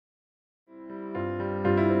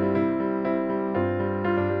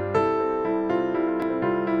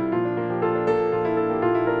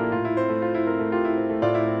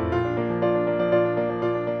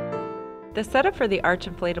The setup for the Arch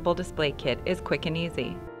Inflatable display kit is quick and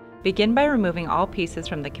easy. Begin by removing all pieces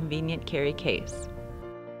from the convenient carry case.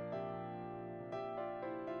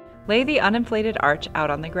 Lay the uninflated arch out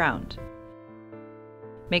on the ground.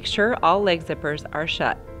 Make sure all leg zippers are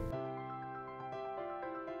shut.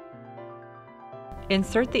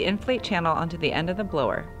 Insert the inflate channel onto the end of the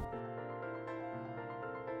blower.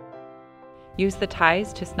 Use the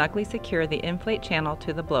ties to snugly secure the inflate channel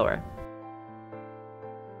to the blower.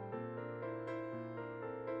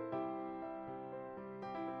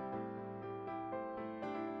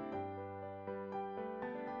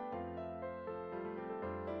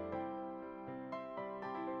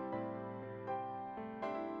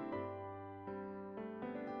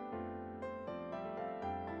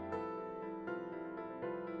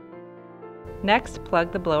 Next,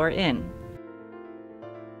 plug the blower in.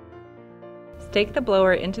 Stake the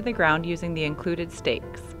blower into the ground using the included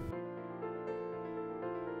stakes.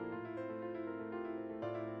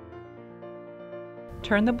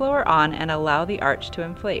 Turn the blower on and allow the arch to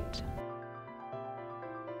inflate.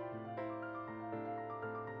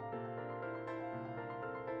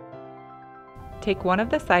 Take one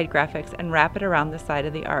of the side graphics and wrap it around the side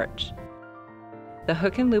of the arch. The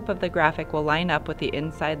hook and loop of the graphic will line up with the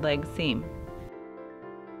inside leg seam.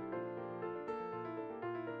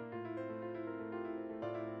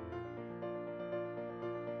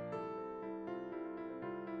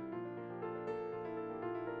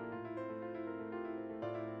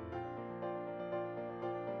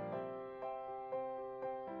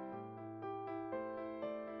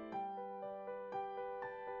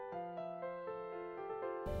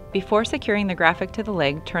 Before securing the graphic to the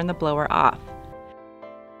leg, turn the blower off.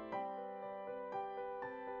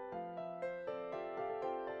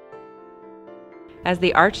 As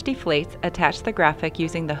the arch deflates, attach the graphic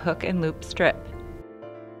using the hook and loop strip.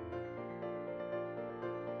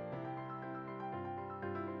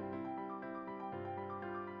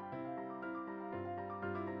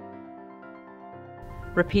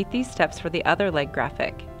 Repeat these steps for the other leg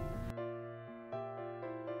graphic.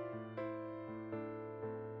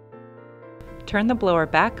 Turn the blower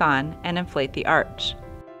back on and inflate the arch.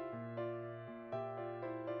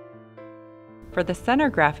 For the center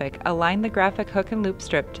graphic, align the graphic hook and loop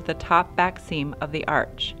strip to the top back seam of the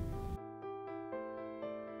arch.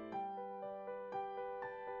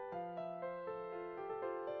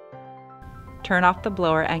 Turn off the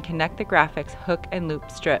blower and connect the graphic's hook and loop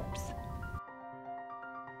strips.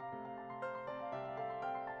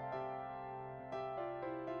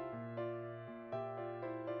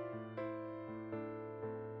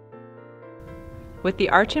 With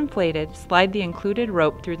the arch inflated, slide the included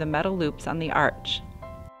rope through the metal loops on the arch.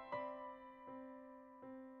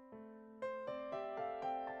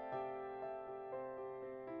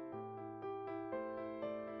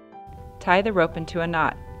 Tie the rope into a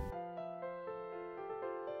knot.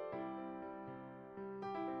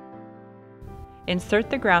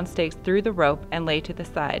 Insert the ground stakes through the rope and lay to the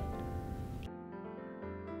side.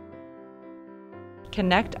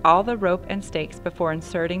 Connect all the rope and stakes before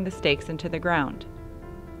inserting the stakes into the ground.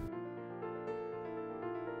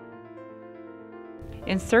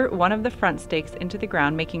 Insert one of the front stakes into the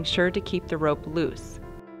ground, making sure to keep the rope loose.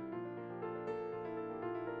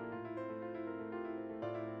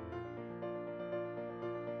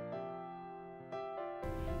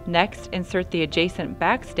 Next, insert the adjacent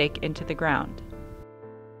back stake into the ground.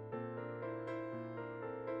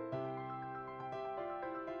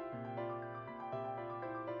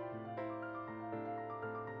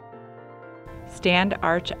 Stand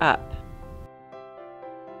arch up.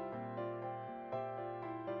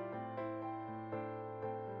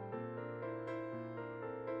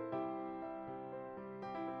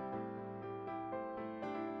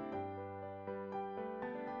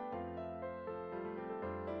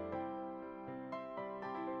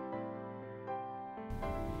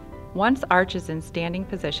 Once arch is in standing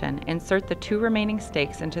position, insert the two remaining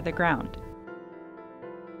stakes into the ground.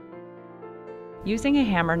 Using a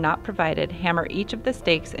hammer not provided, hammer each of the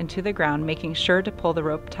stakes into the ground, making sure to pull the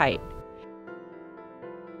rope tight.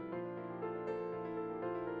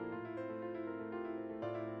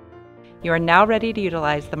 You are now ready to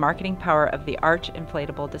utilize the marketing power of the Arch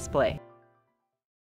Inflatable display.